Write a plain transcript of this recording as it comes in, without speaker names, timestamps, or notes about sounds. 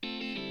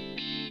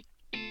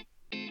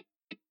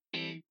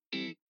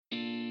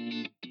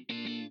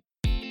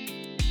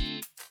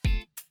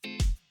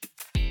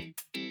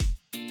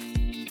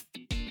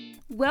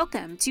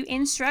Welcome to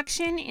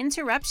Instruction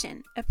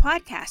Interruption, a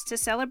podcast to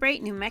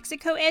celebrate New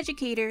Mexico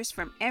educators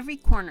from every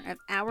corner of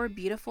our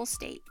beautiful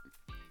state.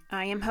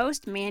 I am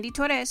host Mandy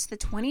Torres, the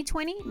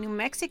 2020 New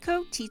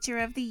Mexico Teacher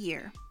of the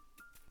Year.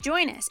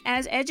 Join us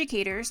as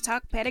educators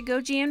talk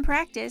pedagogy and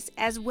practice,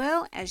 as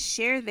well as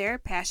share their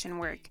passion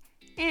work,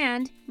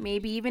 and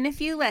maybe even a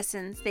few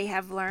lessons they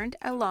have learned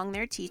along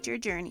their teacher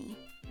journey.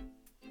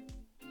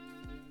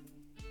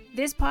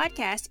 This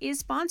podcast is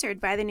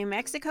sponsored by the New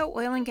Mexico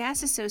Oil and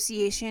Gas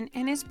Association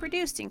and is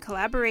produced in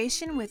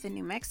collaboration with the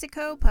New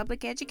Mexico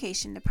Public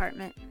Education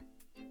Department.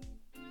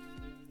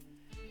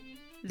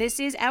 This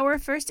is our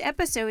first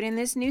episode in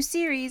this new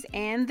series,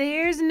 and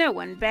there's no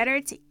one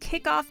better to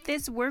kick off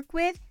this work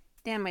with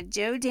than with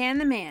Joe Dan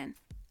the Man,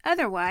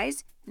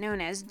 otherwise known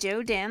as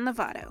Joe Dan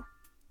Lovato.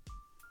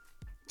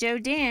 Joe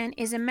Dan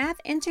is a math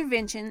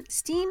intervention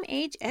STEAM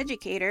age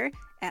educator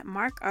at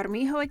Mark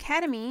Armijo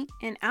Academy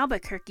in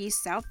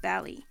Albuquerque's South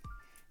Valley.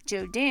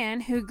 Joe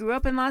Dan, who grew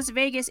up in Las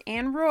Vegas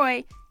and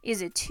Roy,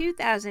 is a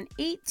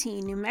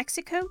 2018 New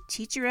Mexico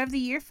Teacher of the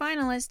Year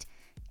finalist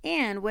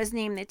and was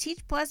named the Teach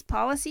Plus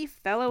Policy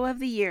Fellow of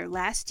the Year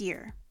last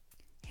year.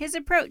 His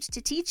approach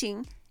to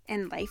teaching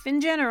and life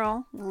in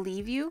general will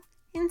leave you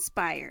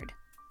inspired.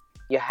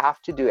 You have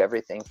to do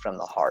everything from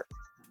the heart.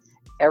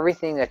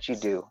 Everything that you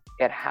do,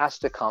 it has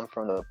to come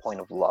from the point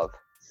of love.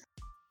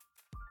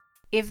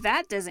 If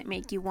that doesn't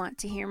make you want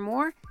to hear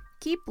more,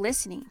 keep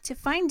listening to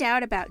find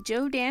out about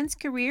Joe Dan's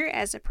career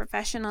as a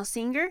professional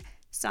singer,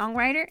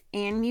 songwriter,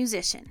 and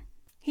musician.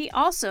 He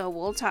also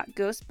will talk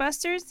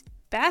Ghostbusters,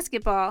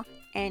 basketball,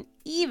 and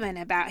even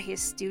about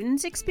his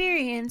students'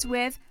 experience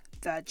with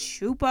the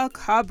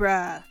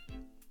Chupacabra.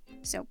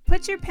 So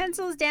put your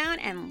pencils down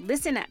and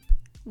listen up.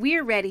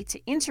 We're ready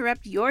to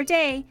interrupt your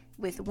day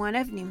with one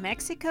of New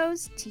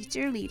Mexico's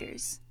teacher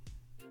leaders.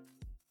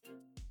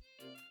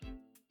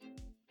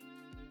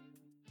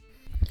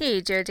 Hey,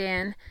 Joe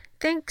Dan.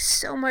 Thanks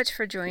so much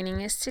for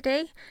joining us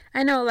today.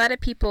 I know a lot of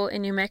people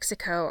in New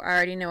Mexico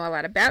already know a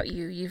lot about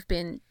you. You've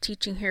been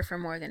teaching here for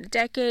more than a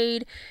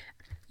decade.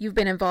 You've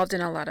been involved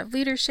in a lot of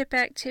leadership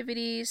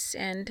activities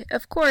and,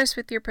 of course,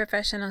 with your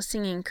professional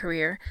singing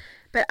career.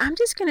 But I'm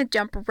just going to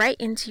jump right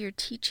into your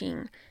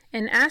teaching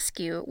and ask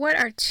you, what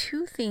are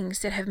two things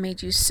that have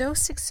made you so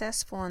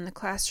successful in the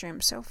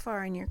classroom so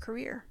far in your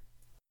career?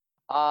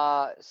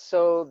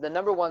 So the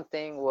number one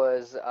thing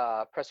was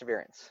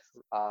perseverance.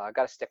 I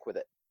got to stick with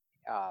it.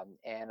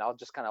 And I'll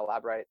just kind of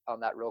elaborate on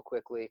that real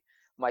quickly.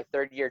 My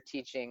third year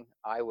teaching,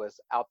 I was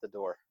out the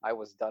door. I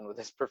was done with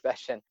this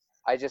profession.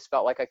 I just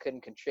felt like I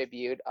couldn't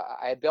contribute.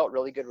 I had built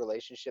really good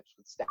relationships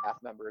with staff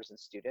members and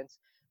students,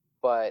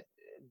 but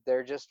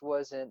there just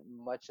wasn't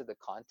much of the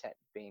content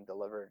being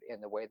delivered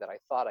in the way that I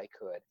thought I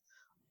could.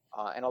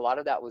 And a lot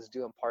of that was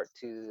due in part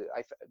to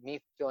me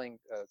feeling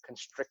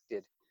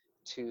constricted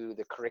to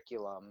the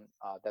curriculum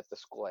that the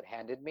school had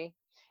handed me.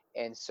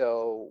 And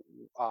so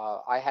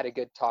I had a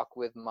good talk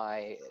with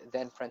my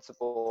then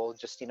principal,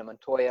 Justina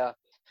Montoya,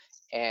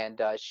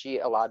 and she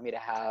allowed me to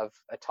have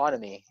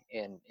autonomy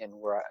in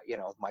where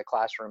my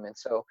classroom. And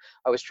so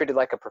I was treated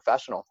like a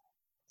professional,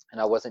 and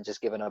I wasn't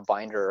just given a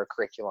binder or a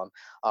curriculum.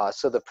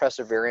 So the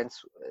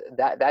perseverance,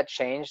 that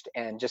changed,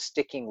 and just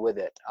sticking with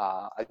it.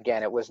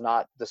 Again, it was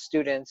not the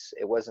students,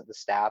 it wasn't the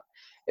staff,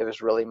 it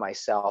was really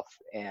myself,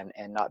 and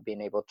not being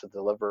able to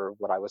deliver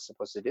what I was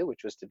supposed to do,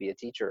 which was to be a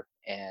teacher.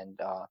 And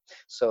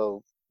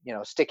so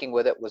sticking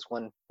with it was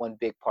one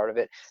big part of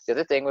it. The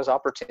other thing was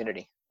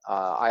opportunity.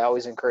 I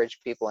always encourage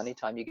people,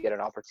 anytime you get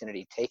an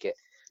opportunity, take it.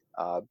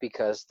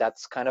 Because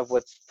that's kind of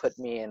what's put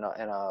me in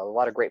a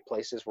lot of great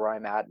places where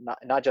I'm at,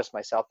 not just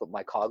myself, but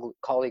my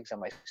colleagues and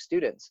my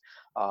students.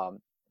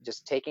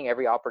 Just taking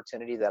every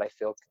opportunity that I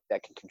feel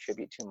that can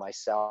contribute to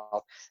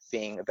myself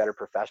being a better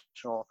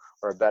professional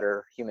or a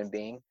better human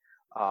being.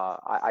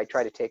 I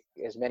try to take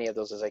as many of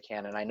those as I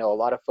can. And I know a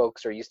lot of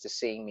folks are used to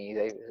seeing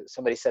me.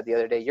 Somebody said the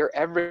other day, "You're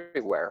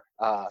everywhere."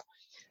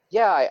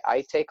 Yeah,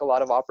 I take a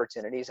lot of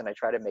opportunities, and I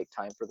try to make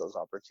time for those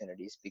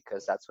opportunities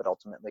because that's what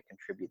ultimately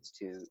contributes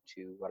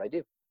to what I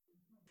do.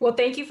 Well,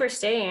 thank you for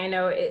staying. I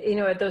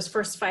know, those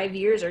first 5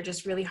 years are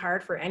just really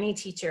hard for any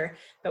teacher,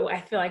 but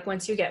I feel like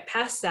once you get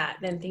past that,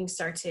 then things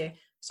start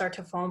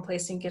to fall in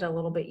place and get a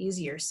little bit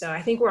easier. So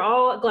I think we're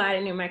all glad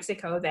in New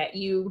Mexico that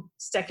you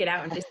stuck it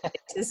out and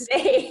decided to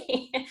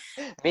stay.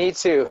 Me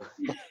too.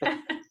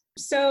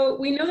 So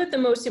we know that the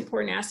most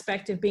important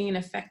aspect of being an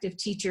effective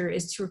teacher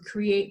is to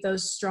create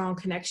those strong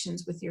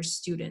connections with your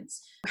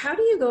students. How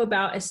do you go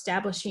about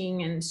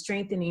establishing and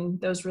strengthening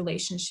those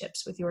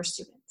relationships with your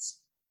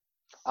students?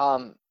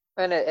 And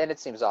it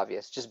seems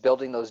obvious, just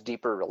building those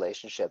deeper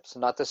relationships,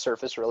 not the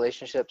surface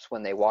relationships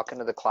when they walk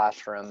into the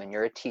classroom and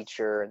you're a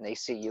teacher and they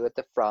see you at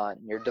the front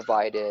and you're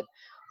divided.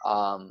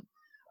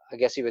 I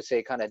guess you would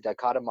say kind of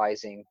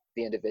dichotomizing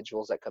the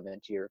individuals that come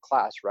into your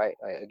class, right?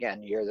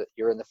 Again,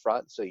 you're in the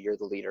front, so you're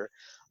the leader.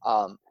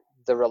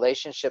 The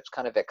relationships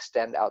kind of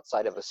extend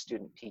outside of a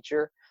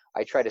student-teacher.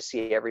 I try to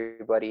see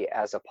everybody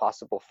as a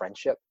possible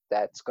friendship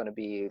that's going to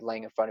be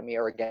laying in front of me,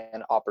 or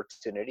again,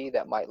 opportunity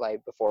that might lie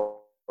before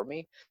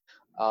me.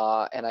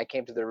 And I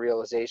came to the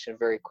realization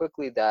very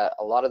quickly that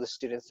a lot of the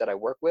students that I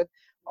work with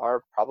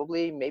are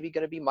probably maybe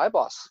going to be my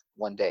boss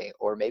one day,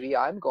 or maybe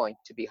I'm going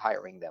to be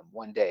hiring them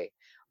one day.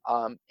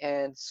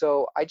 And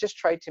so I just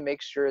tried to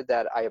make sure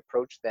that I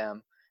approach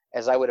them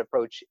as I would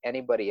approach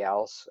anybody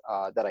else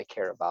that I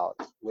care about,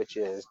 which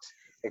is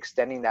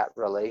extending that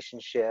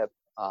relationship,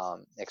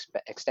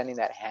 extending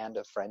that hand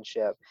of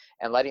friendship,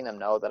 and letting them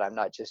know that I'm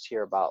not just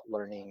here about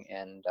learning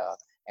and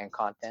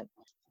content,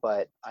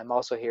 but I'm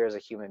also here as a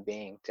human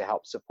being to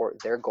help support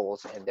their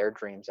goals and their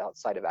dreams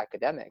outside of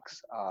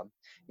academics.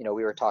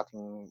 We were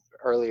talking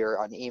earlier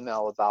on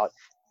email about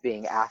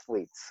being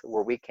athletes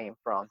where we came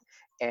from.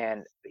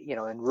 And,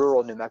 in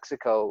rural New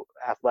Mexico,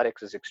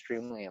 athletics is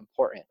extremely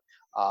important.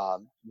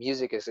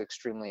 Music is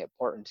extremely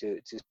important to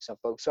some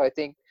folks. So I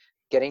think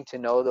getting to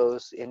know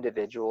those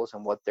individuals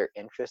and what their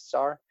interests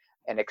are,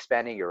 and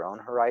expanding your own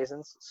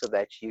horizons so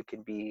that you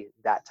can be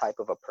that type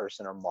of a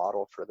person or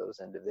model for those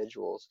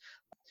individuals.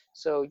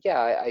 So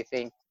yeah, I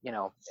think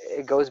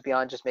it goes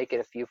beyond just making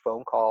a few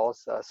phone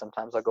calls.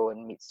 Sometimes I'll go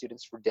and meet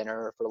students for dinner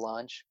or for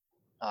lunch.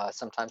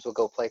 Sometimes we'll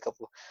go play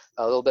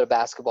a little bit of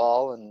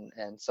basketball,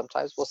 and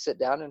sometimes we'll sit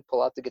down and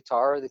pull out the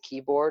guitar or the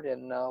keyboard,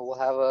 and we'll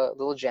have a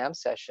little jam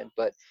session.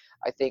 But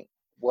I think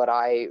what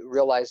I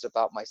realized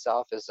about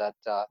myself is that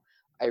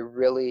I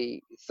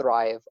really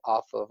thrive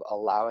off of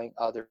allowing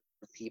other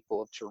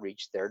people to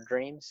reach their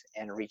dreams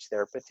and reach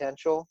their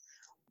potential,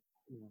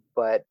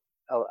 but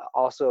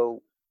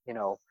also, you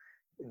know,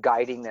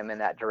 guiding them in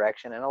that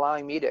direction and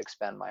allowing me to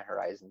expand my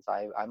horizons.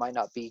 I might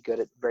not be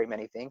good at very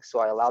many things, so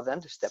I allow them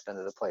to step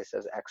into the place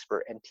as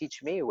expert and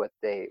teach me what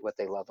they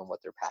love and what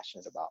they're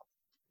passionate about.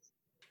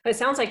 It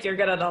sounds like you're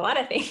good at a lot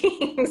of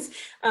things.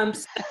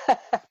 So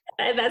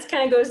that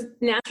kind of goes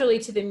naturally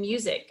to the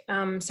music.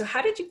 So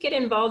how did you get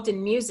involved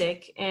in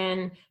music,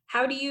 and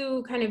how do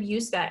you kind of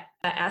use that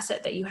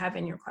asset that you have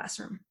in your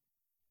classroom?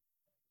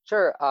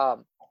 Sure.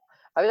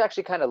 I was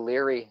actually kind of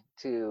leery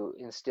to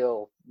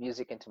instill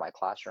music into my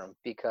classroom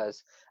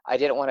because I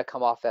didn't want to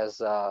come off as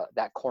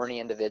that corny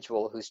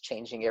individual who's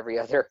changing every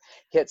other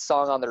hit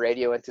song on the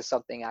radio into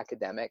something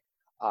academic.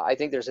 I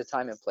think there's a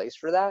time and place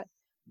for that.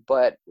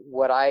 But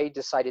what I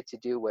decided to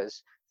do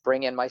was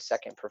bring in my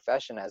second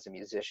profession as a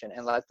musician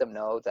and let them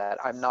know that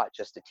I'm not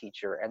just a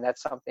teacher. And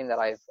that's something that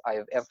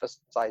I've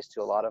emphasized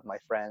to a lot of my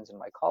friends and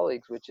my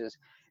colleagues, which is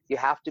you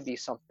have to be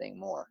something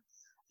more.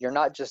 You're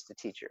not just a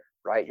teacher,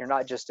 right? You're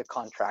not just a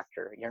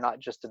contractor. You're not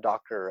just a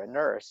doctor or a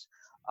nurse.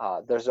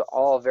 Those are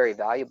all very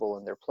valuable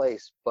in their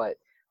place, but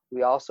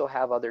we also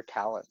have other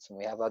talents and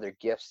we have other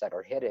gifts that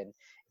are hidden.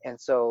 And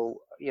so,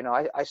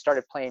 I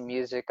started playing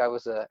music. I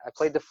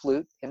played the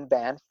flute in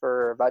band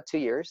for about 2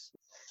 years,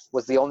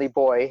 was the only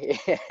boy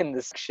in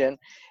the section.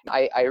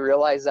 I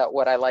realized that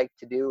what I like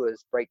to do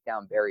is break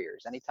down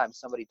barriers. Anytime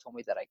somebody told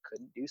me that I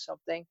couldn't do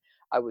something,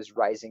 I was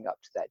rising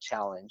up to that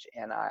challenge.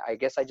 And I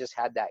guess I just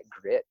had that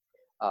grit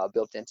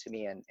built into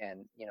me, and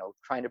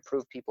trying to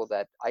prove people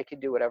that I can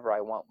do whatever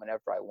I want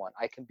whenever I want.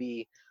 I can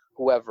be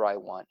whoever I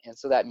want. And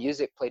so that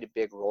music played a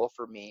big role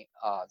for me.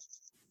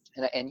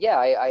 And yeah,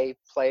 I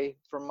play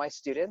for my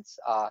students.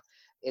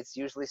 It's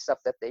usually stuff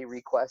that they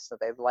request that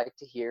they'd like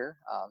to hear.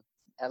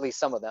 At least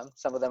some of them.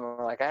 Some of them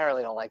are like, I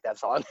really don't like that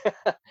song.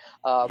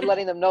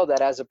 Letting them know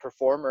that as a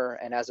performer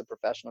and as a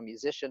professional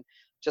musician,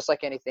 just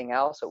like anything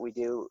else that we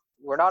do,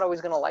 we're not always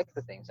going to like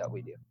the things that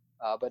we do.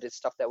 But it's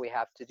stuff that we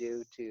have to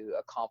do to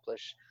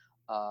accomplish.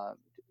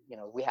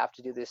 We have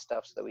to do this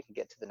stuff so that we can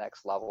get to the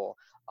next level.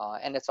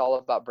 And it's all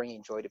about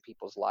bringing joy to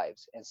people's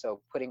lives. And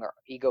so putting our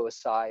ego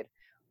aside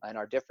and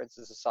our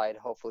differences aside,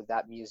 hopefully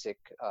that music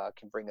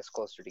can bring us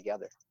closer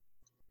together.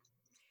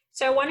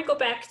 So I want to go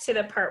back to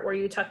the part where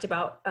you talked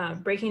about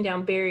breaking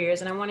down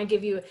barriers, and I want to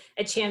give you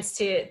a chance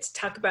to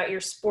talk about your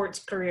sports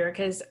career,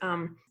 because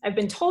I've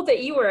been told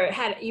that you were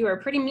a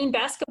pretty mean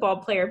basketball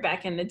player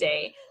back in the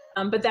day,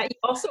 but that you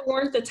also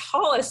weren't the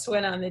tallest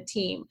one on the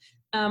team.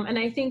 And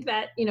I think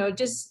that,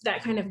 just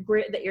that kind of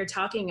grit that you're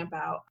talking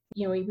about,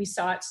 we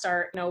saw it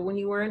start, when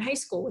you were in high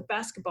school with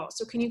basketball.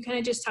 So can you kind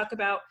of just talk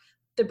about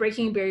the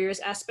breaking barriers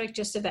aspect,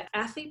 just of the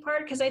athlete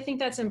part? Because I think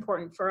that's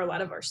important for a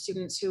lot of our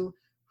students who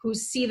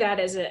see that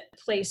as a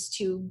place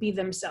to be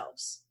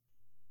themselves.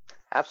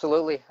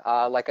 Absolutely.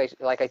 Like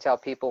I tell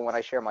people when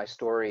I share my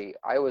story,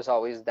 I was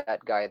always that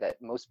guy that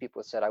most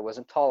people said I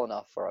wasn't tall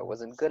enough, or I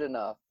wasn't good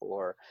enough,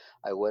 or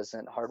I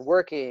wasn't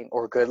hardworking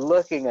or good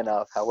looking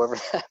enough, however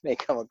that may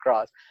come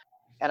across.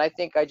 And I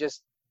think I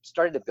just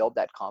started to build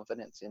that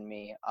confidence in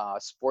me.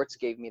 Sports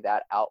gave me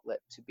that outlet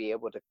to be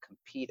able to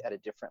compete at a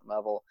different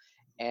level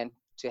and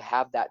to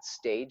have that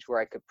stage where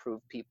I could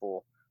prove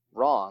people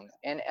wrong.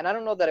 And I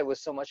don't know that it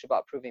was so much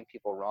about proving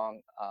people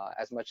wrong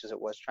as much as it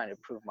was trying to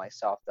prove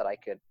myself that I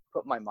could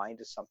put my mind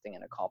to something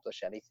and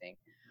accomplish anything.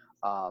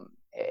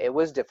 It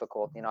was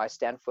difficult. I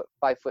stand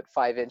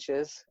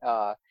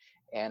 5'5",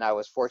 and I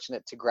was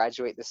fortunate to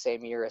graduate the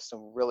same year as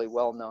some really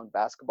well-known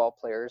basketball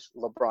players,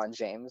 LeBron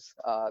James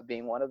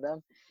being one of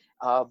them.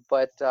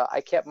 But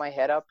I kept my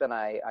head up, and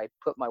I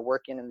put my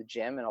work in the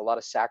gym, and a lot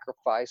of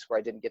sacrifice where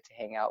I didn't get to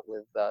hang out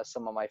with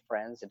some of my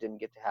friends and didn't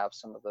get to have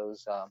some of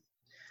those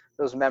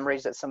those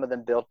memories that some of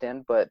them built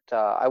in, but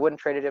I wouldn't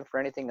trade it in for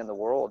anything in the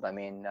world. I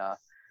mean,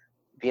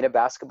 being a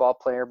basketball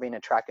player, being a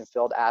track and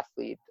field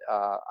athlete,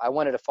 I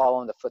wanted to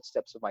follow in the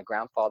footsteps of my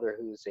grandfather,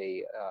 who's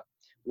a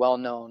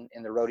well-known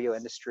in the rodeo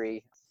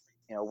industry,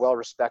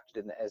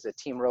 well-respected as a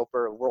team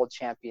roper, a world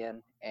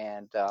champion,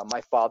 and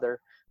my father,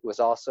 who was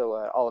also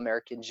an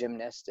All-American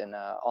gymnast and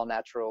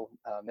all-natural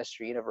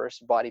Mr. Universe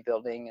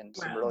bodybuilding, and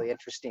some really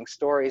interesting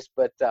stories.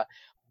 But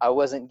I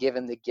wasn't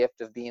given the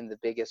gift of being the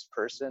biggest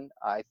person.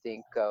 I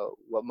think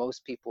what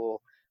most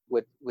people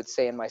would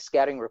say in my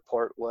scouting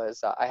report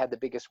was I had the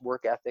biggest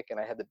work ethic and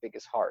I had the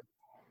biggest heart.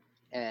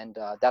 And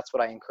that's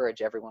what I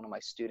encourage every one of my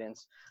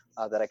students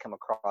that I come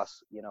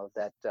across,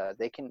 that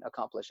they can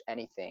accomplish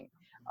anything,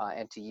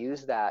 and to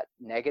use that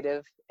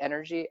negative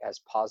energy as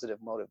positive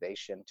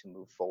motivation to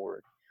move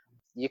forward.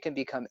 You can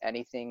become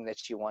anything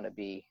that you want to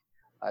be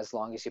as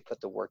long as you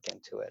put the work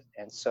into it.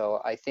 And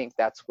so I think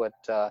that's what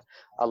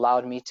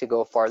allowed me to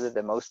go farther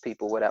than most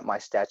people would at my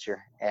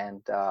stature.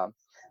 And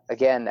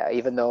again,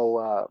 even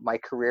though my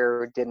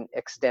career didn't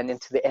extend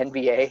into the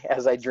NBA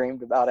as I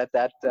dreamed about at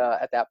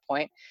that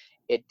point,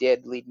 it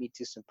did lead me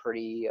to some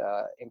pretty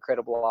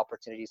incredible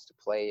opportunities to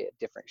play at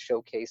different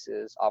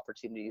showcases,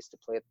 opportunities to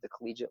play at the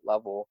collegiate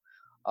level,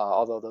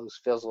 although those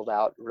fizzled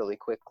out really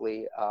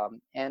quickly.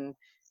 And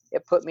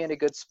it put me in a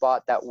good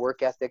spot. That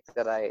work ethic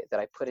that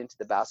I put into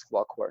the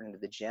basketball court and into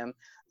the gym,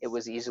 it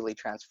was easily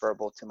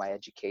transferable to my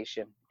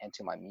education and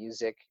to my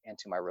music and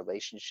to my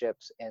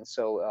relationships. And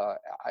so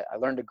I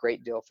learned a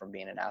great deal from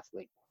being an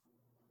athlete.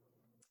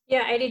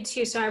 Yeah, I did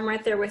too. So I'm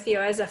right there with you.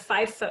 As a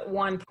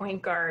 5'1"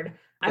 point guard,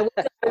 I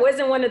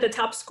wasn't one of the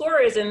top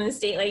scorers in the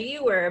state like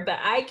you were, but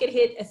I could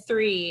hit a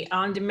three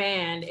on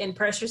demand in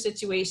pressure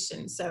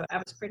situations. So I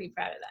was pretty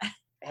proud of that.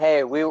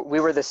 Hey, we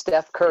were the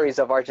Steph Currys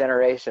of our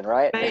generation,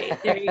 right?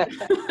 Right, there you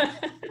go.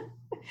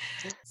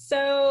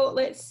 So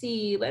let's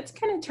see, let's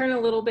kind of turn a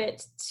little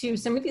bit to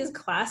some of these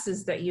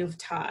classes that you've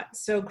taught.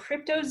 So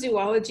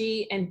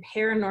cryptozoology and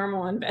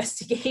paranormal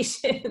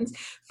investigations.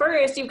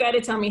 First, you've got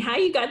to tell me how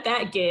you got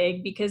that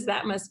gig, because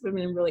that must have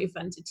been really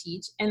fun to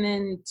teach. And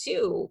then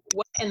two,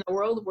 what in the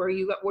world were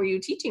you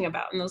teaching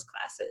about in those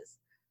classes?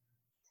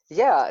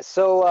 Yeah,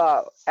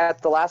 so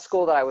at the last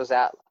school that I was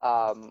at,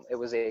 it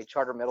was a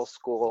charter middle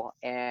school,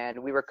 and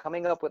we were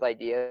coming up with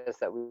ideas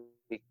that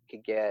we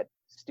could get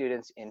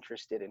students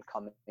interested in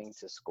coming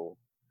to school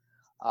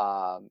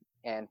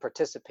and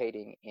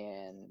participating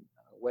in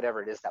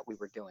whatever it is that we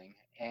were doing.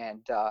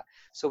 And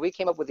so we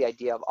came up with the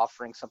idea of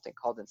offering something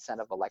called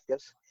incentive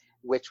electives,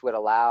 which would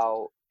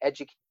allow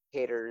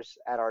educators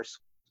at our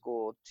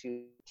school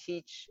to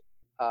teach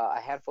a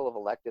handful of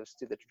electives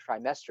through the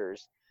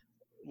trimesters,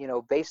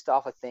 based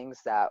off of things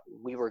that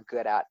we were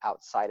good at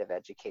outside of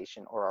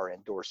education, or our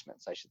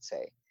endorsements, I should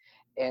say.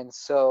 And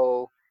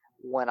so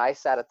when I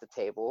sat at the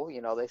table,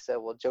 they said,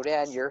 well,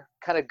 Jodan, you're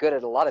kind of good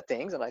at a lot of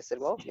things. And I said,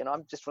 well,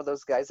 I'm just one of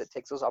those guys that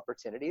takes those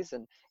opportunities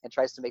and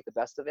tries to make the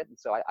best of it. And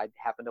so I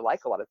happen to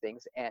like a lot of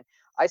things. And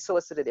I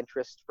solicited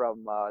interest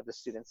from the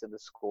students in the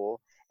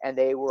school, and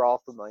they were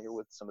all familiar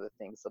with some of the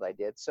things that I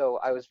did. So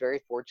I was very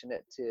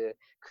fortunate to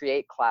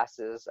create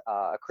classes,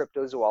 a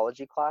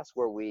cryptozoology class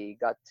where we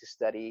got to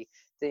study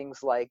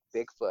things like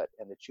Bigfoot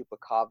and the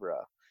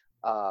chupacabra,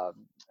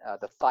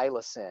 the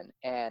thylacine,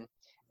 and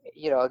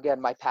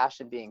again, my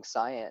passion being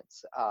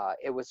science,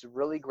 it was a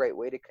really great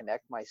way to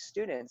connect my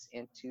students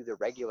into the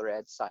regular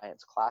ed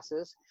science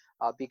classes,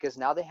 because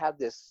now they have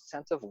this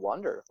sense of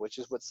wonder, which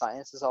is what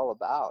science is all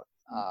about.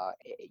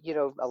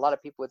 A lot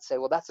of people would say,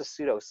 well, that's a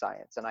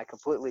pseudoscience, and I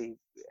completely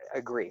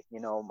agree.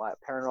 My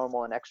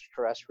paranormal and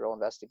extraterrestrial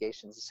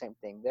investigations, the same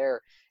thing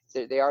there.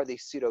 They are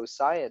these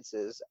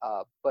pseudosciences,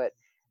 but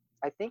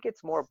I think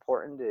it's more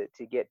important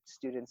to get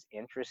students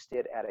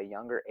interested at a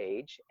younger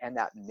age, and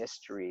that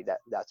mystery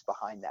that's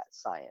behind that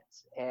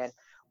science. And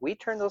we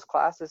turned those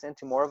classes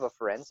into more of a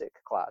forensic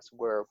class,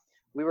 where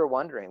we were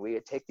wondering, we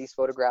would take these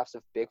photographs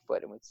of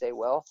Bigfoot and we'd say,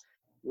 well,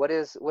 what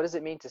does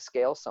it mean to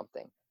scale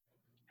something?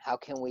 How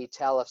can we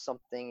tell if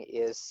something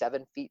is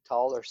 7 feet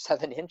tall or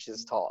 7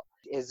 inches tall?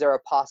 Is there a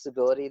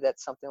possibility that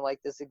something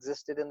like this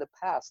existed in the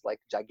past, like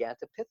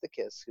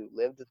Gigantopithecus, who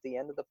lived at the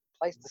end of the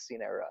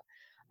Pleistocene era?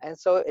 And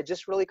so it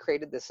just really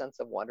created this sense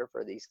of wonder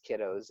for these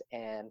kiddos,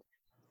 and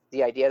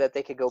the idea that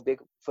they could go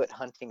Bigfoot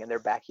hunting in their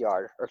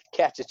backyard or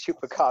catch a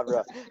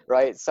chupacabra,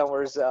 right,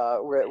 somewhere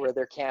where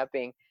they're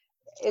camping.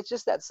 It's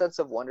just that sense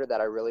of wonder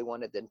that I really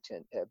wanted them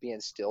to be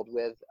instilled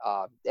with.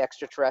 The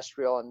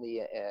extraterrestrial and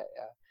the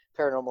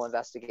paranormal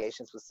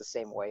investigations was the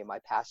same way. My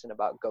passion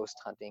about ghost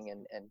hunting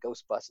and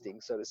ghost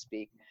busting, so to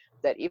speak,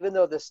 that even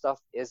though this stuff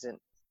isn't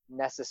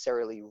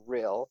necessarily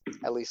real,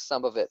 at least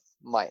some of it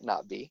might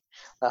not be,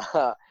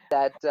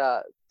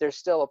 that there's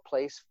still a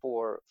place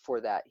for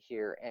that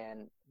here.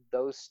 And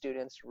those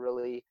students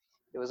really,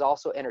 it was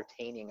also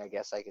entertaining, I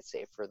guess I could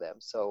say, for them.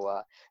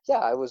 So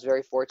I was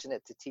very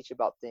fortunate to teach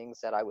about things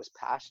that I was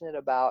passionate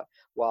about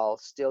while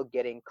still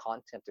getting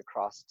content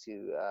across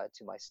to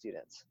my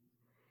students.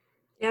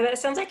 Yeah, that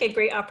sounds like a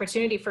great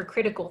opportunity for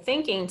critical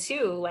thinking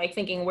too, like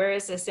thinking, where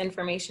is this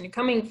information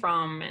coming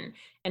from,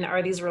 and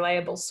are these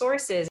reliable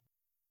sources?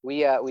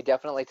 We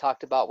definitely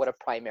talked about what a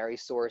primary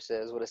source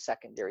is, what a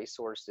secondary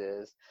source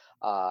is,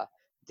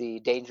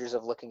 the dangers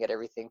of looking at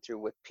everything through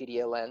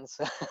Wikipedia lens,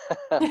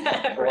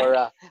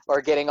 Right.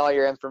 or getting all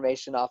your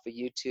information off of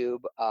YouTube.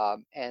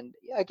 And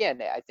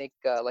again, I think,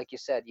 like you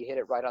said, you hit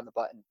it right on the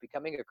button.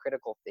 Becoming a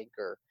critical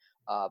thinker,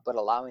 but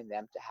allowing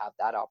them to have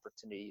that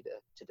opportunity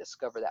to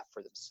discover that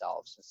for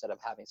themselves instead of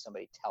having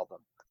somebody tell them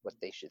what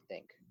they should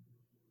think.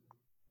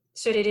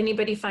 So did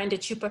anybody find a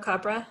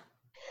chupacabra?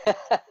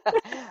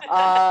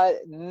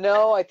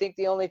 No, I think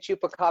the only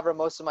chupacabra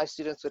most of my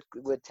students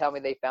would tell me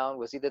they found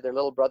was either their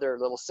little brother or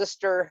little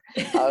sister,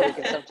 who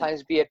can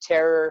sometimes be a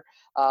terror.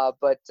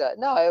 But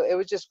no, it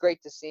was just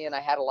great to see. And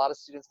I had a lot of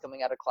students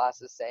coming out of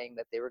classes saying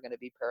that they were going to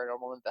be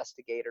paranormal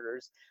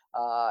investigators.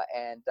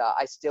 And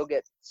I still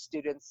get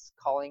students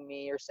calling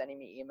me or sending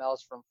me emails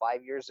from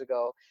 5 years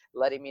ago,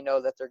 letting me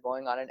know that they're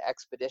going on an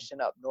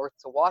expedition up north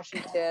to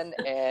Washington.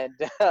 And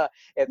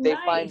if they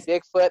find Nice.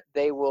 Bigfoot,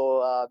 they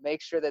will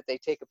make sure that they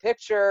take a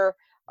picture,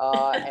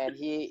 and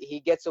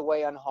he gets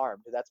away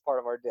unharmed. That's part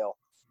of our deal.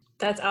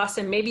 That's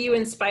awesome. Maybe you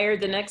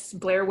inspired the next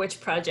Blair Witch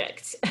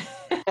Project.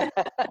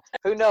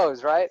 Who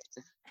knows, right?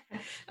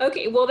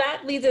 Okay, well,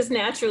 that leads us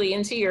naturally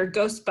into your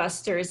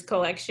Ghostbusters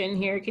collection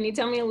here. Can you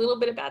tell me a little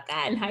bit about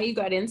that and how you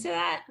got into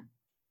that?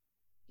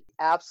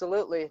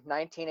 Absolutely.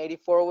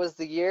 1984 was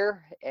the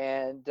year,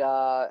 and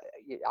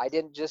I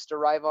didn't just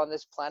arrive on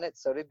this planet,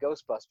 so did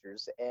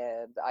Ghostbusters,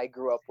 and I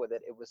grew up with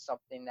it. It was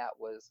something that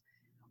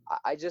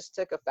I just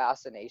took a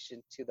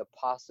fascination to the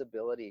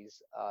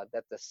possibilities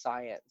that the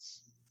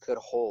science could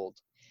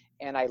hold.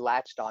 And I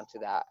latched onto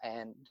that.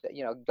 And,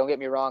 don't get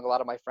me wrong, a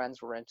lot of my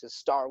friends were into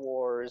Star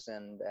Wars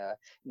and,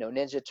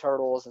 Ninja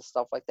Turtles and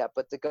stuff like that.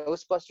 But the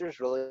Ghostbusters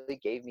really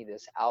gave me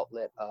this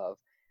outlet of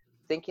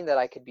thinking that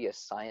I could be a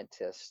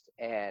scientist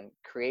and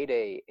create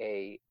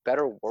a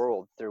better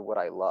world through what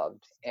I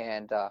loved.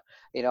 And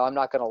I'm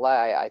not going to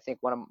lie. I think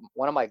one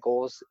of my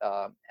goals,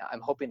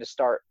 I'm hoping to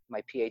start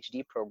my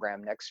PhD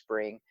program next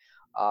spring,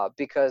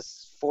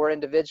 because 4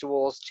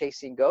 individuals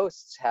chasing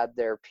ghosts had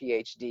their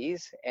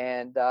PhDs,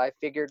 and I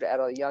figured at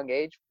a young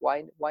age,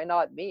 why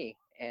not me?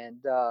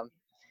 And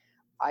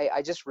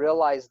I just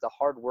realized the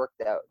hard work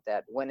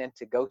that went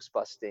into ghost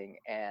busting,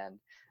 and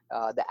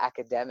the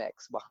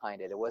academics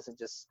behind it. It wasn't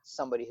just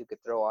somebody who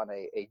could throw on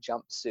a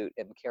jumpsuit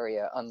and carry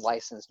an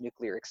unlicensed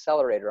nuclear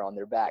accelerator on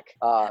their back.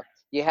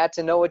 You had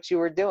to know what you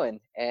were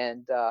doing.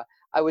 And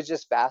I was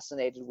just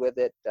fascinated with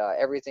it.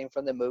 Everything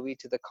from the movie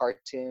to the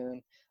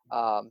cartoon.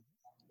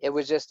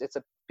 It's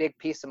a big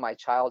piece of my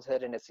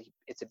childhood, and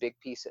it's a big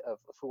piece of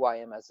who I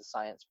am as a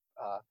science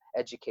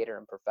educator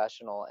and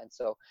professional. And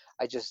so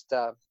I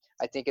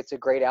think it's a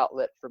great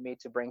outlet for me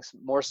to bring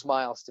more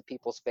smiles to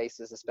people's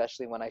faces,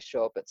 especially when I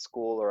show up at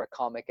school or a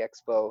comic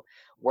expo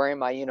wearing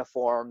my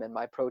uniform and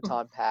my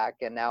proton pack.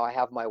 And now I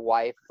have my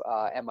wife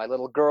and my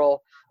little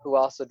girl who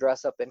also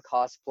dress up in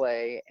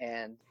cosplay.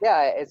 And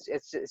yeah,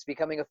 it's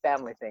becoming a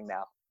family thing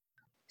now.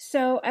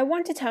 So, I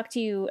want to talk to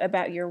you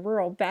about your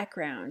rural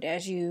background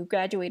as you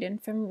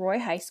graduated from Roy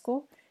High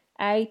School.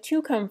 I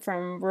too come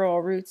from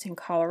rural roots in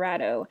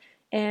Colorado,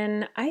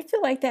 and I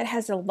feel like that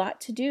has a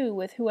lot to do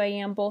with who I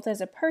am both as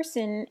a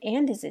person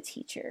and as a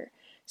teacher.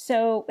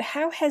 So,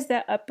 how has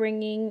that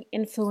upbringing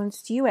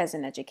influenced you as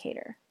an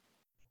educator?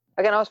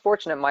 Again, I was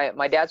fortunate.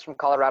 My dad's from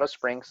Colorado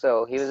Springs,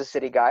 so he was a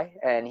city guy,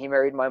 and he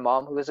married my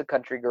mom, who was a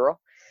country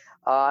girl.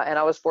 And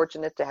I was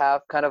fortunate to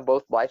have kind of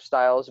both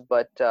lifestyles,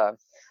 but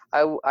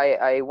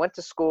I went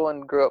to school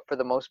and grew up for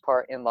the most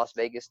part in Las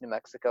Vegas, New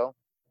Mexico.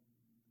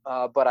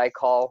 But I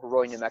call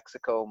Roy, New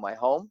Mexico my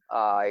home.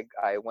 I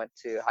went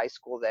to high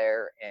school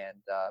there and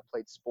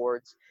played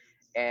sports,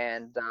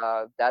 and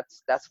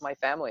that's my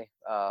family,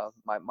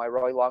 my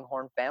Roy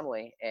Longhorn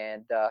family.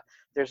 And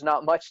there's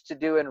not much to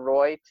do in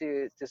Roy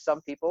to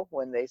some people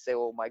when they say,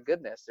 well, my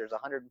goodness, there's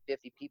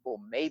 150 people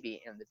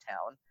maybe in the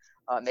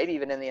town, maybe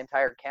even in the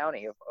entire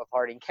county of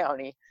Harding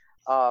County.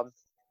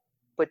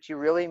 But you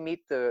really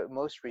meet the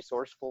most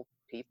resourceful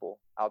people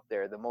out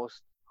there, the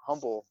most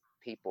humble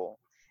people.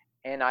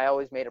 And I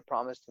always made a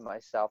promise to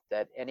myself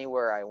that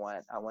anywhere I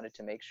went, I wanted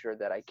to make sure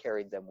that I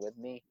carried them with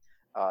me,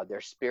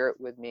 their spirit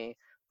with me.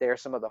 They're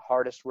some of the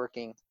hardest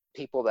working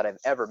people that I've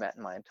ever met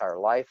in my entire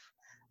life.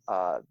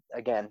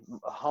 Again,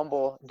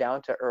 humble,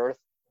 down to earth,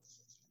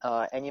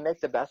 and you make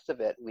the best of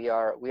it. We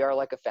are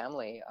like a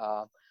family.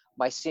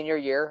 My senior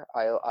year,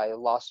 I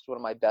lost one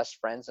of my best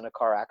friends in a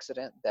car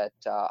accident that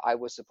I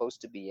was supposed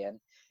to be in.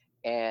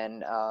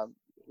 And,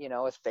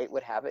 as fate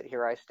would have it,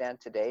 here I stand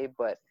today.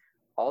 But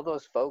all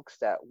those folks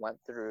that went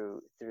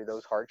through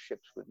those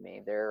hardships with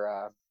me,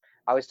 I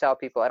always tell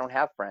people I don't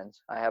have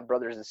friends. I have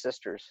brothers and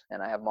sisters,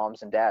 and I have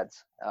moms and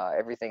dads.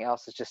 Everything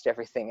else is just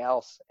everything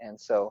else. And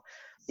so,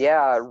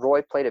 yeah,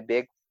 Roy played a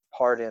big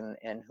part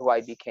in who I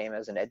became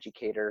as an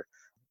educator.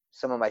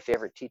 Some of my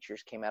favorite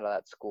teachers came out of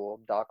that school.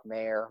 Doc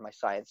Mayer, my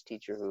science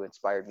teacher, who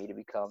inspired me to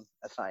become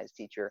a science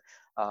teacher.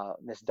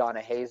 Miss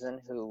Donna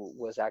Hazen, who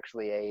was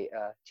actually a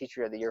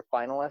Teacher of the Year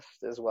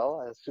finalist as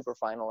well, a super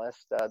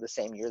finalist the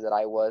same year that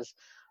I was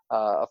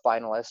a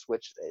finalist,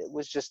 which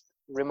was just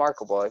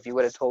remarkable. If you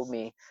would have told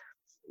me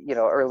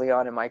early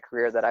on in my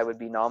career that I would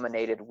be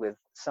nominated with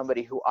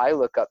somebody who I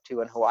look up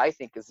to and who I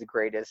think is the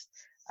greatest,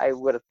 I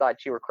would have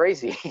thought you were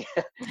crazy.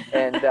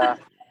 And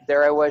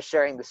there I was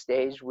sharing the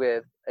stage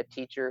with a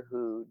teacher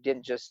who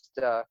didn't just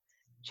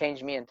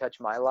change me and touch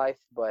my life,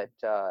 but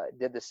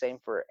did the same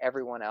for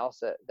everyone else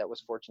that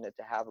was fortunate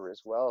to have her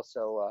as well.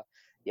 So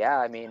yeah,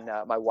 I mean,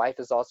 my wife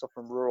is also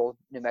from rural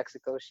New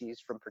Mexico. She's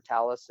from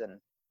Portales and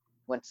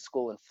went to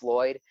school in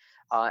Floyd.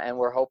 And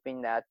we're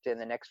hoping that in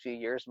the next few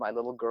years, my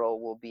little girl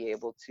will be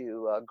able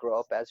to grow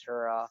up as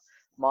her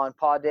mom and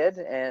pa did,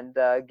 and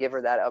give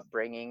her that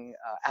upbringing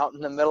out in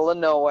the middle of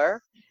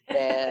nowhere,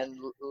 and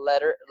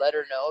let her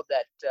know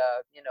that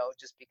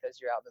just because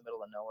you're out in the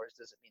middle of nowhere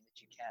doesn't mean that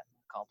you can't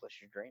accomplish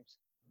your dreams.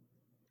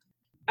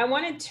 I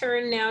want to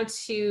turn now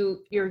to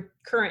your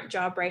current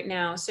job right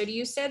now. So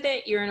you said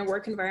that you're in a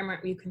work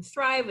environment where you can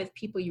thrive with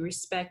people you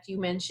respect. You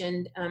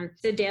mentioned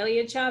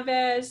Sedalia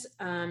Chavez,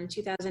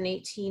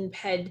 2018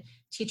 PED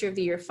Teacher of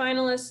the Year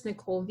finalist,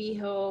 Nicole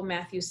Vijo,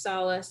 Matthew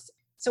Salas.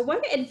 So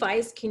what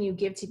advice can you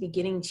give to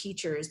beginning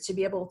teachers to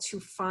be able to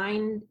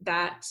find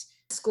that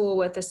school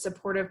with a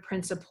supportive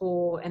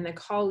principal and the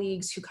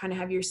colleagues who kind of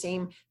have your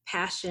same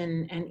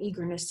passion and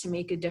eagerness to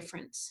make a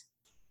difference?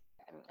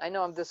 I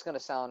know I'm just going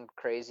to sound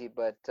crazy,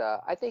 but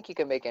I think you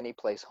can make any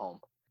place home.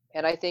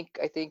 And I think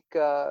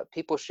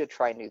people should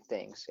try new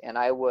things. And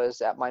I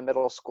was at my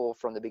middle school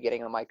from the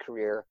beginning of my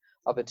career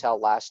up until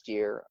last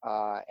year.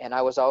 And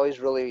I was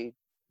really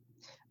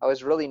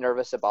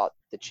nervous about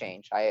the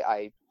change.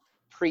 I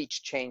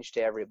preach change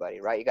to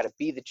everybody, right? You got to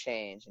be the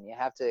change and you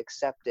have to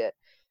accept it.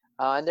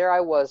 And there I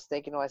was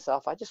thinking to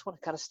myself, I just want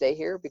to kind of stay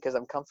here because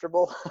I'm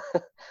comfortable.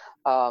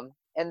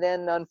 And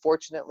then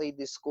unfortunately,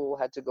 the school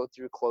had to go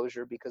through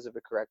closure because of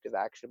a corrective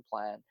action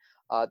plan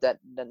that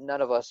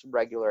none of us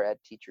regular ed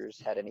teachers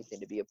had anything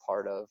to be a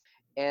part of.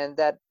 And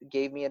that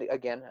gave me,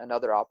 again,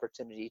 another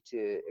opportunity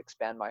to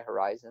expand my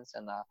horizons.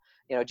 And,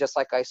 just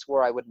like I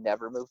swore I would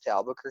never move to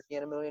Albuquerque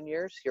in a million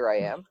years, here I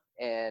am.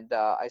 And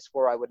I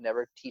swore I would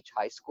never teach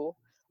high school.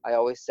 I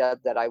always said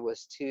that I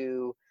was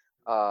too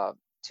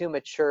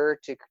mature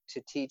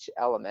to teach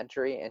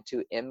elementary and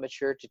too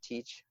immature to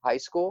teach high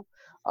school.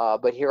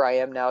 But here I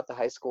am now at the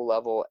high school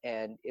level,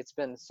 and it's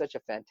been such a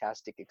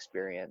fantastic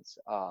experience.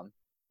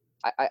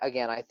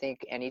 I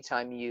think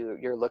anytime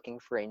you're looking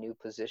for a new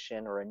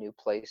position or a new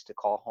place to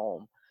call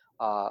home,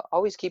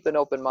 always keep an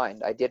open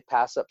mind. I did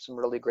pass up some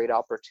really great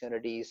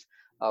opportunities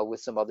with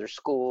some other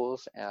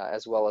schools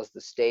as well as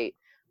the state.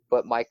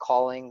 But my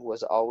calling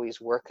was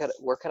always where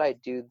could I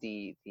do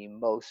the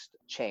most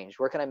change?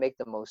 Where can I make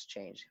the most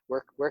change?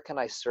 Where can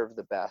I serve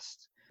the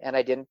best? And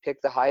I didn't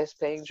pick the highest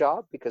paying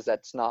job because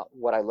that's not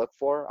what I look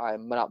for.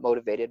 I'm not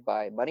motivated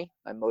by money.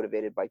 I'm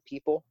motivated by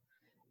people.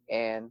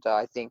 And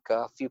I think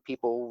a few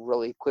people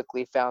really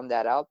quickly found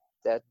that out,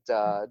 that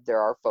there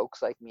are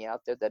folks like me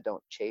out there that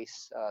don't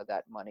chase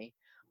that money.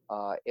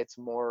 It's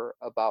more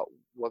about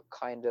what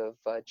kind of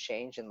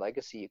change and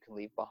legacy you can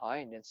leave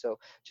behind. And so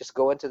just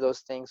go into those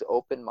things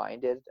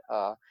open-minded.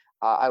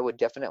 I would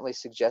definitely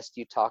suggest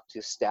you talk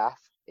to staff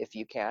if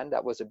you can.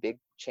 That was a big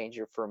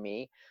changer for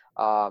me.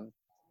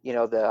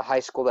 The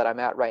high school that I'm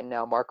at right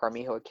now, Mark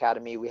Armijo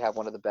Academy, we have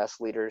one of the best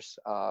leaders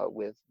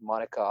with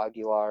Monica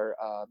Aguilar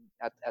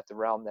at the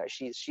realm there.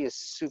 She is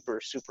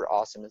super, super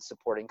awesome in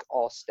supporting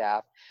all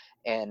staff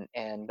and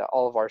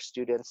all of our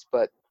students.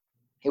 But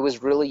it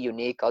was really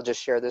unique. I'll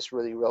just share this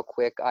real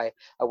quick. I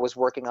was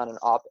working on an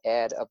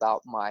op-ed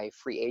about my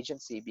free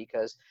agency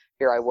because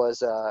here I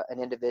was an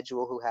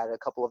individual who had a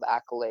couple of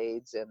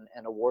accolades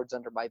and awards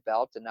under my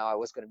belt, and now I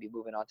was going to be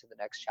moving on to the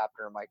next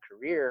chapter of my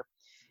career.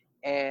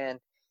 And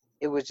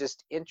it was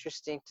just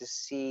interesting to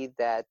see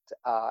that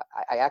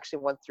I actually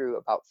went through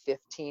about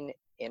 15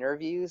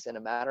 interviews in a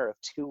matter of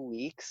 2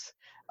 weeks.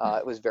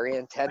 It was very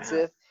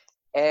intensive. Wow.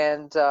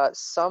 And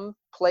some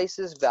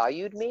places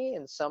valued me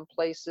and some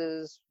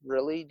places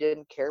really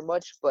didn't care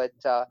much. But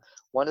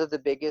one of the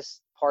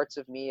biggest parts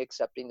of me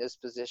accepting this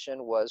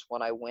position was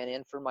when I went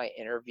in for my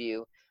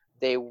interview,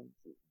 they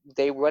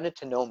wanted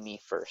to know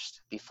me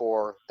first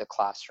before the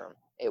classroom.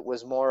 It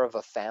was more of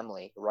a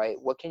family, right?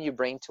 What can you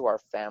bring to our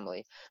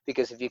family?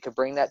 Because if you could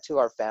bring that to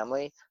our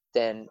family,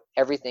 then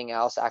everything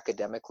else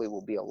academically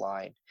will be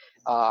aligned.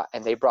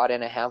 And they brought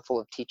in a handful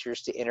of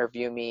teachers to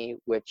interview me,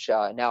 which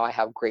now I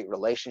have great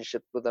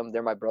relationships with them.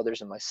 They're my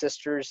brothers and my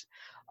sisters.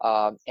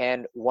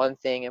 And one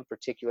thing in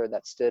particular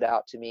that stood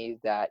out to me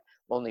that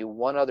only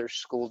one other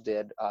school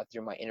did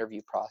through my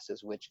interview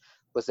process, which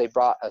was they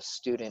brought a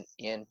student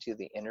into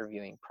the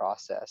interviewing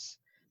process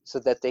so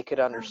that they could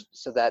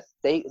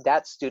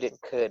that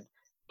student could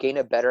gain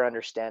a better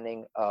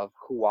understanding of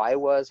who I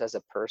was as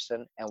a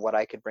person and what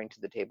I could bring to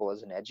the table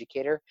as an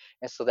educator,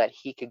 and so that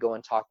he could go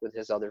and talk with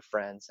his other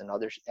friends and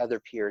other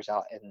peers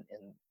out in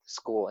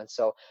school. And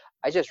so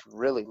I just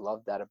really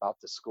loved that about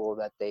the school,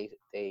 that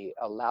they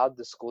allowed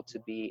the school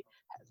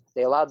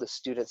they allowed the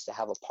students to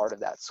have a part of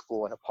that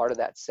school and a part of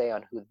that say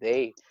on who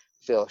they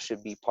feel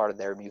should be part of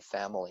their new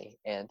family.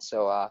 And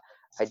so I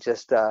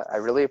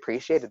really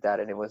appreciated that,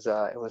 and it was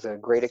a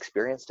great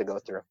experience to go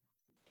through.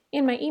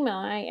 In my email,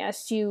 I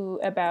asked you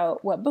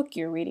about what book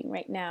you're reading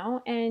right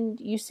now, and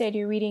you said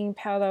you're reading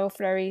Paulo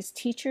Freire's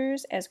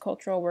Teachers as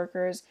Cultural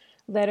Workers,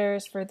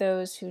 Letters for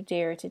Those Who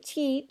Dare to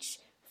Teach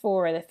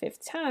for the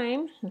fifth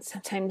time. And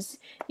sometimes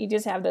you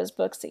just have those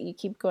books that you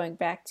keep going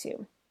back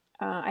to.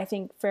 I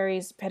think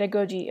Freire's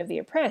Pedagogy of the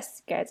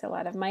Oppressed guides a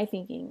lot of my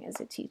thinking as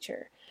a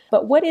teacher.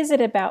 But what is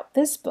it about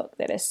this book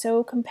that is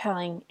so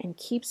compelling and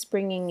keeps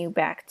bringing you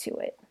back to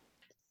it?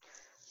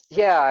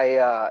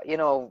 Yeah,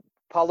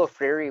 Paulo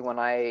Freire, when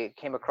I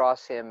came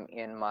across him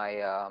in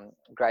my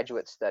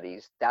graduate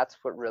studies, that's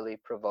what really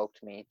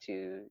provoked me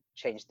to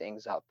change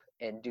things up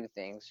and do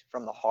things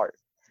from the heart.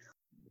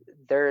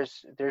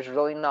 There's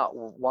really not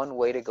one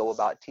way to go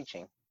about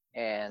teaching.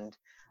 And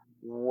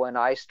when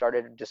I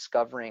started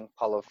discovering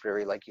Paulo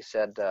Freire, like you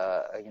said,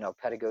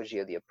 Pedagogy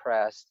of the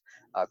Oppressed,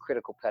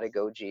 critical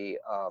pedagogy,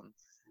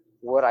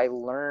 what I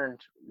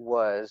learned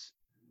was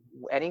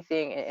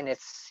anything, and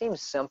it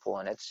seems simple,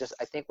 and it's just,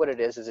 I think what it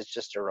is it's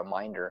just a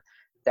reminder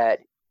that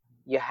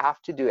you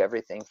have to do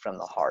everything from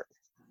the heart.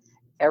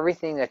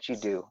 Everything that you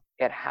do,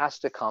 it has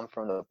to come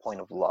from the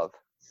point of love,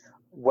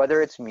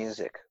 whether it's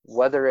music,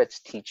 whether it's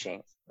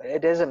teaching.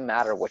 It doesn't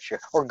matter what you're,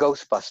 or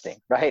ghost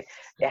busting, right?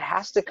 It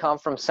has to come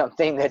from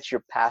something that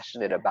you're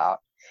passionate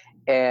about.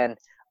 And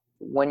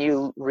when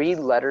you read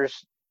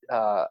letters,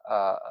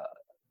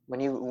 when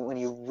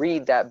you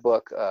read that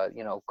book,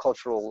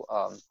 cultural,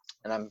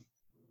 and I'm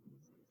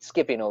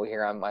skipping over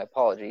here on my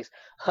apologies.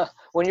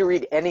 When you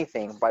read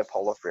anything by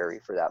Paulo Freire,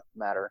 for that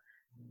matter,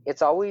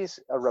 it's always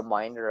a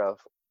reminder of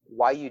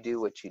why you do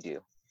what you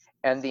do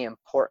and the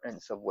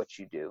importance of what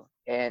you do.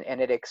 And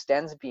it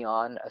extends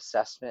beyond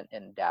assessment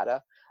and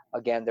data.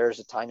 Again, there's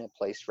a time and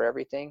place for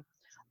everything.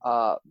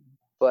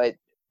 But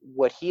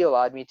what he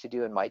allowed me to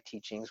do in my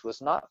teachings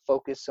was not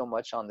focus so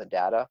much on the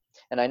data.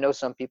 And I know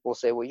some people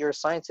say, well, you're a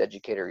science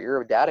educator,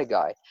 you're a data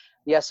guy.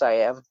 Yes, I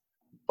am.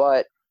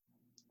 But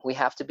we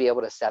have to be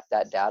able to set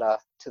that data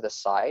to the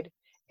side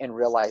and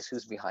realize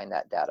who's behind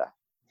that data.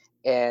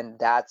 And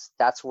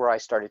that's where I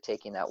started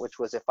taking that, which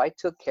was, if I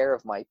took care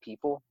of my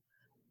people,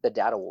 the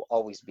data will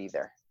always be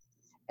there.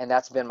 And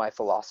that's been my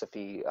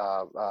philosophy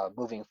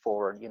moving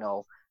forward.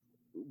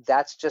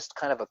 That's just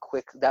kind of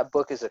that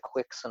book is a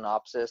quick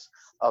synopsis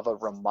of a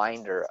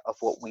reminder of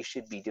what we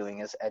should be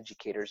doing as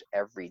educators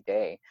every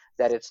day,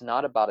 that it's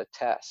not about a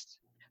test,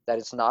 that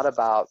it's not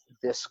about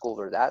this school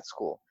or that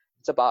school.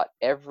 It's about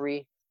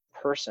every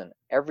person,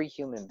 every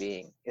human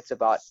being. It's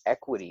about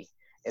equity.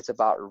 It's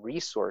about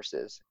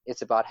resources.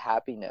 It's about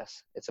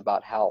happiness. It's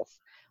about health.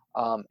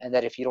 And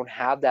that if you don't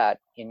have that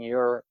in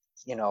your,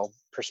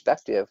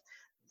 perspective,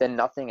 then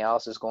nothing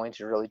else is going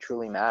to really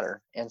truly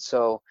matter. And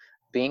so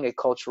being a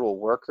cultural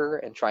worker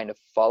and trying to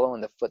follow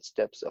in the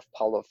footsteps of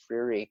Paulo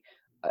Freire,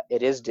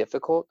 it is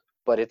difficult,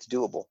 but it's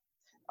doable.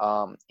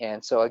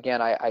 And so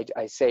again,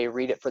 I say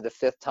read it for the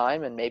fifth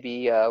time, and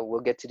maybe we'll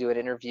get to do an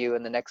interview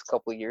in the next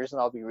couple of years, and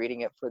I'll be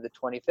reading it for the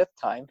 25th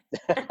time.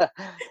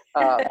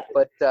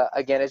 But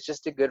again, it's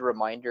just a good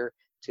reminder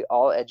to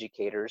all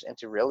educators and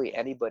to really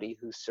anybody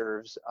who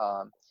serves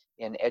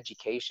in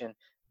education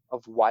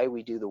of why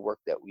we do the work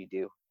that we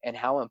do and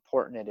how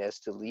important it is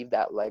to leave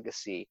that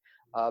legacy,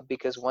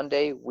 because one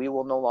day we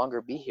will no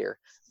longer be here,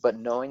 but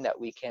knowing that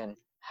we can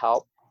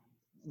help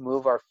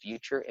move our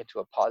future into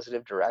a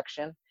positive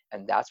direction,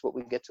 and that's what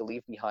we get to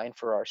leave behind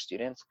for our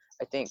students.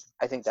 I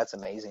think that's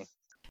amazing.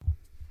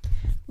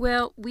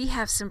 Well, we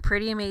have some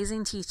pretty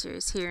amazing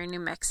teachers here in New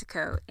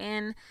Mexico,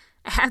 and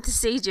I have to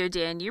say, Joe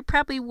Dan, you're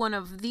probably one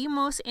of the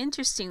most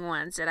interesting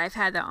ones that I've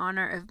had the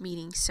honor of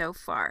meeting so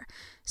far.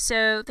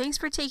 So thanks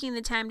for taking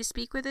the time to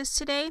speak with us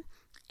today.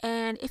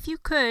 And if you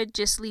could,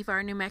 just leave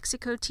our New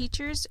Mexico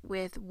teachers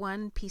with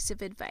one piece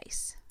of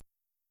advice.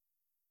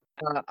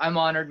 I'm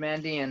honored,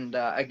 Mandy, and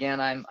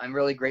again, I'm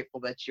really grateful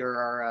that you're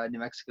our New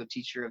Mexico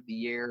Teacher of the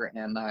Year.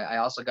 And I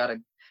also got to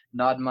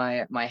nod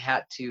my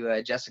hat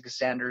to Jessica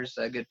Sanders,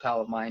 a good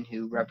pal of mine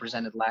who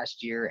represented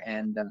last year,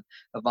 and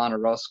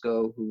Ivana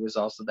Roscoe, who was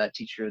also that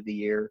Teacher of the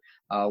Year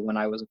when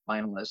I was a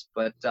finalist.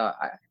 But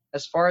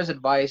as far as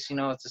advice,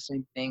 it's the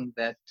same thing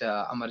that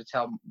I'm going to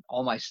tell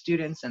all my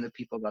students and the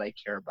people that I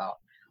care about,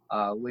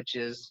 which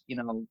is,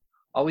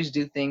 always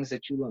do things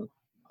that you love.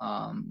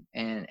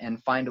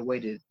 And find a way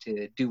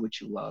to do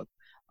what you love,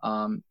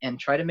 and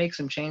try to make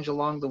some change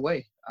along the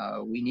way.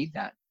 We need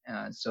that.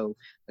 So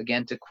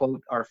again, to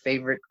quote our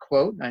favorite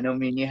quote, I know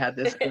me and you had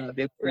this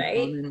big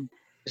right?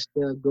 Just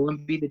go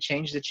and be the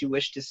change that you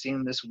wish to see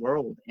in this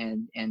world,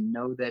 and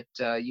know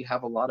that you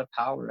have a lot of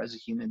power as a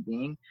human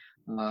being.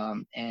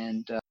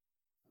 And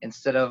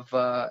instead of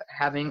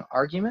having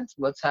arguments,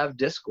 let's have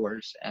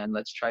discourse, and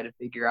let's try to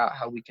figure out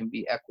how we can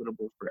be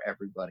equitable for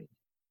everybody.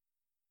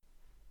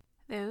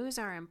 Those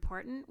are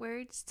important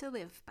words to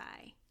live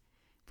by.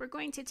 We're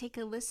going to take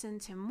a listen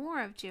to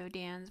more of Joe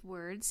Dan's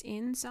words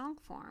in song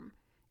form.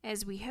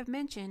 As we have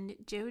mentioned,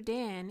 Joe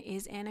Dan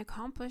is an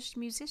accomplished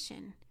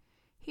musician.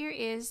 Here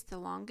is The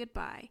Long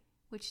Goodbye,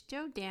 which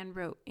Joe Dan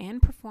wrote and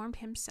performed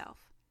himself.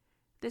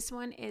 This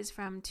one is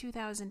from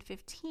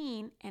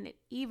 2015, and it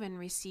even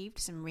received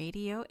some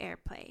radio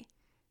airplay.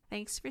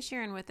 Thanks for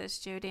sharing with us,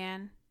 Joe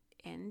Dan.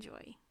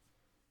 Enjoy.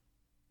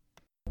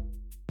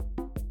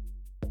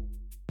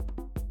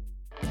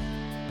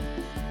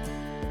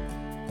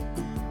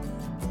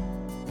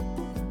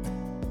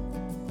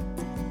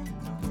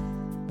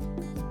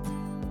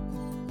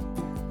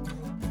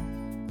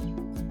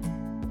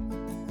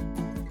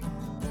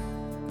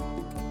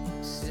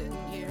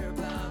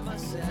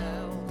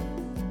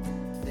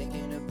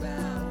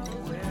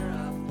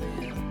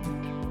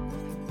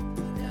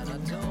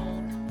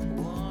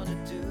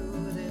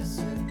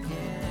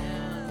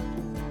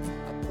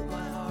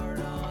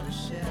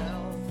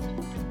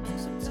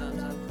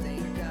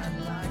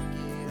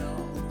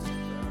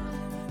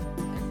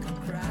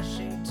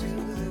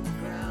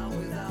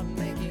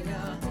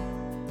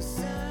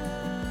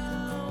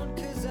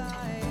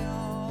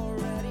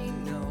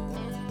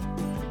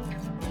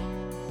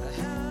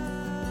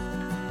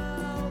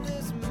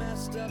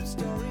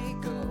 Story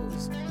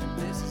goes,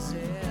 this is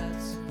it.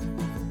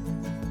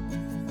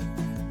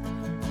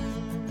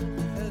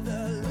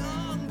 The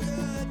long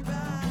goodbye.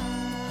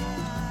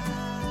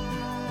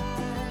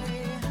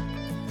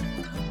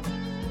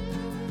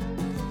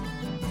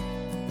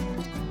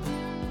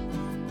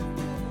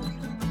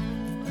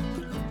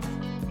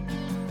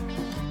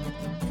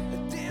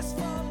 This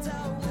fault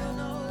I will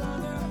no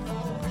longer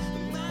hold.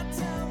 My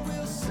time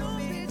will soon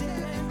be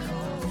dead and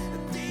cold.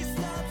 These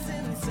thoughts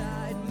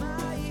inside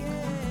my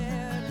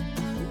head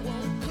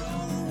won't go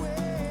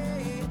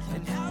away.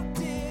 And how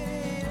did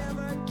it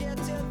ever get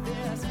to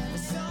this?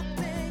 Some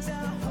things I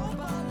hope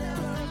I'll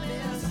never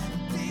miss.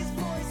 These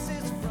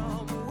voices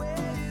from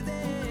way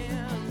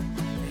then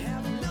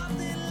have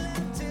nothing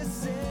left to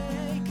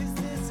say, 'cause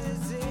this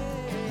is it.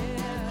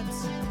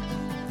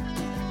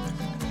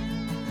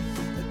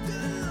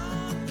 The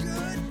long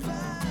goodbye.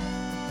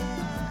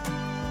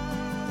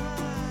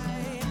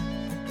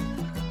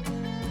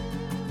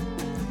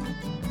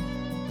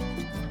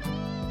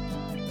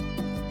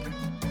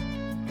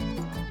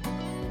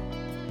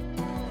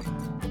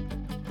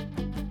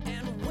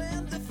 And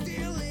when the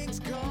feeling's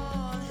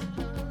gone,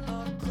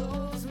 I'll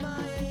close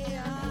my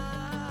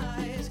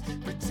eyes,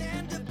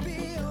 pretend to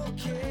be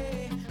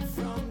okay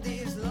from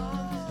these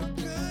long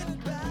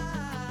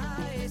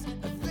goodbyes.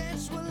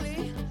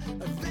 Eventually,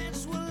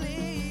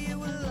 it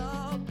will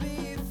all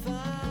be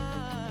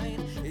fine.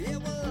 It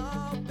will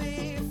all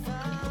be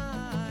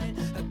fine.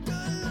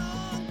 The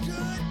long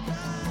goodbye.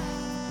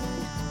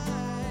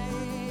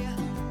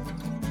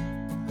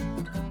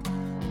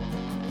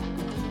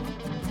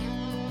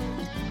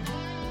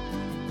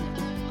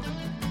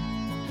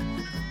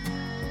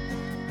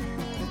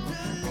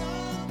 The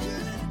long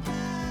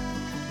goodbye.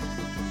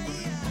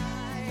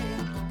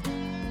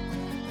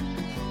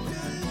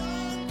 The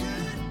long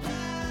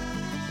goodbye.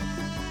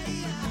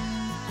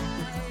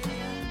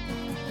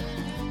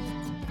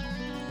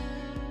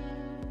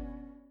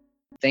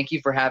 Thank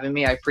you for having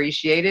me. I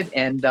appreciate it.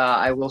 And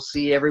I will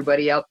see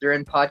everybody out there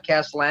in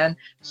podcast land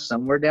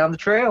somewhere down the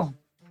trail.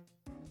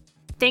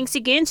 Thanks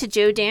again to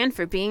Joe Dan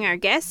for being our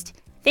guest.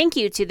 Thank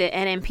you to the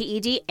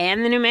NMPED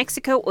and the New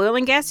Mexico Oil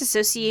and Gas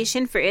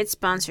Association for its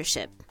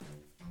sponsorship.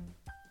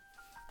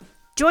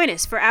 Join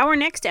us for our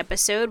next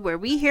episode where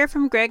we hear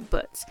from Greg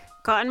Butz,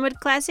 Cottonwood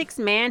Classics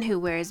man who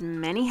wears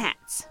many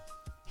hats.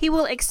 He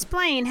will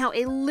explain how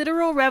a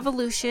literal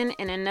revolution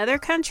in another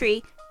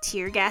country,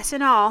 tear gas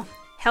and all,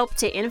 helped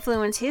to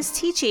influence his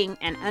teaching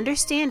and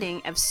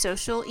understanding of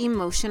social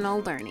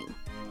emotional learning.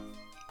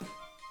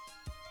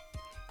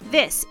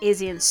 This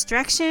is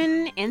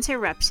Instruction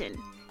Interruption.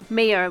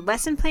 May your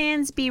lesson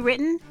plans be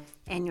written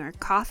and your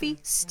coffee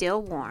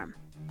still warm.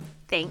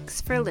 Thanks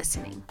for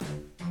listening.